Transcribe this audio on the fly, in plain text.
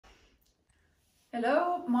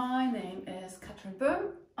Hello, my name is Kathrin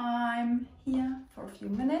Böhm. I'm here for a few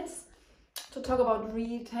minutes to talk about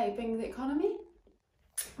retaping the economy.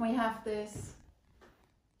 We have this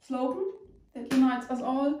slogan that unites us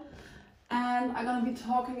all, and I'm going to be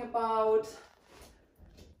talking about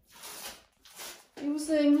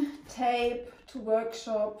using tape to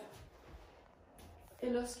workshop,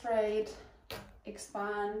 illustrate,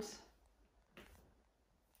 expand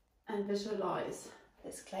and visualize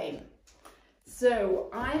this claim. So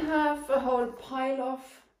I have a whole pile of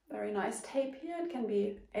very nice tape here. It can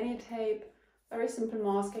be any tape, very simple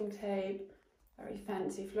masking tape, very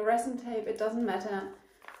fancy fluorescent tape, it doesn't matter.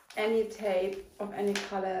 Any tape of any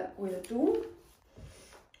color will do.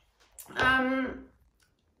 I'm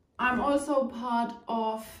also part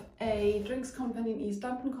of a drinks company in East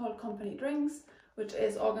London called Company Drinks, which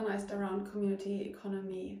is organized around community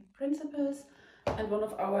economy principles. And one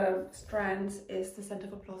of our strands is the Center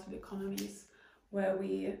for Plausible Economies, where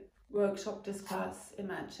we workshop, discuss,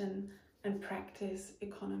 imagine and practice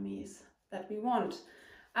economies that we want.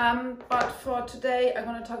 But for today, I'm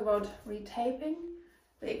going to talk about retaping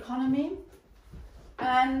the economy.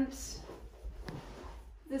 And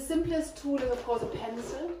the simplest tool is of course a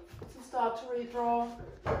pencil to start to redraw,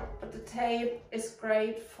 but the tape is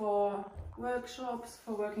great for workshops,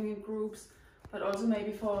 for working in groups, but also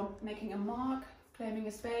maybe for making a mark, claiming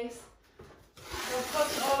a space. So of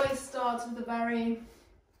course it always starts with a very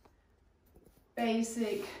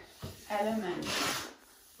basic element,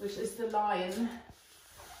 which is the line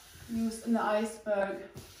used in the iceberg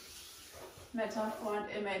metaphor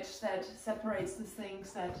and image that separates the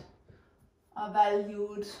things that are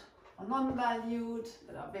valued or non-valued,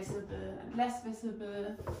 that are visible and less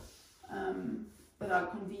visible, that are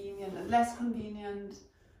convenient and less convenient.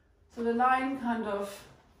 So the line kind of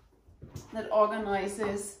that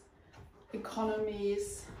organizes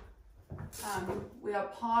economies we are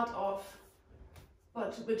part of,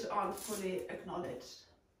 but which aren't fully acknowledged.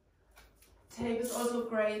 Tape is also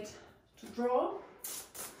great to draw,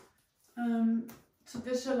 to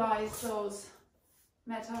visualize those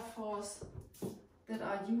metaphors that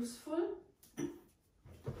are useful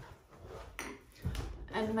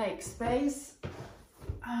and make space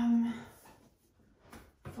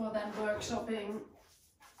for then workshopping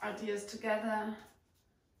ideas together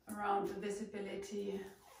around the visibility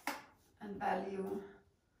and value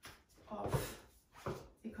of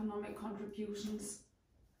economic contributions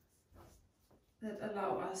that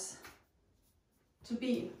allow us to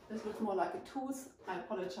be. This looks more like a tooth, I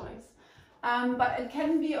apologize. But it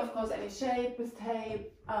can be, of course, any shape with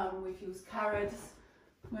tape. We've used carrots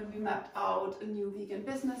when we mapped out a new vegan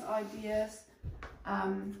business ideas.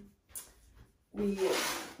 We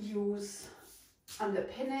use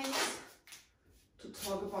underpinnings to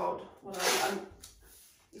talk about what are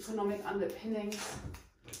the economic underpinnings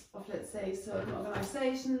of, let's say, certain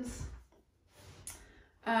organizations.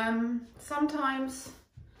 Sometimes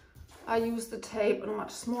I use the tape on a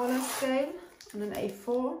much smaller scale, on an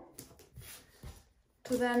A4,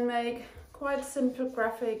 to then make quite simple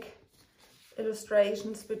graphic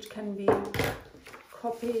illustrations which can be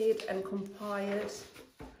copied and compiled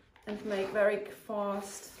and make very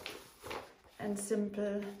fast and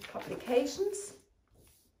simple publications,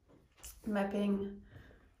 mapping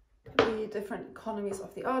the different economies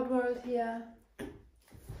of the art world here.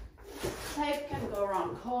 Tape can go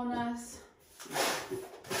around corners,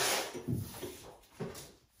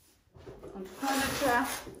 on furniture,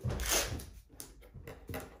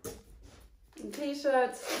 in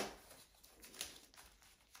t-shirts.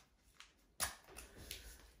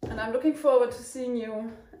 And I'm looking forward to seeing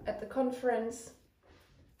you at the conference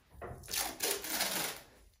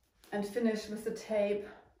and finish with the tape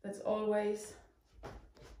that's always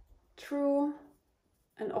true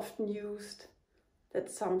and often used, that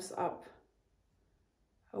sums up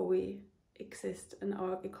how we exist and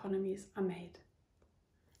our economies are made.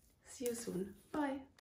 See you soon. Bye.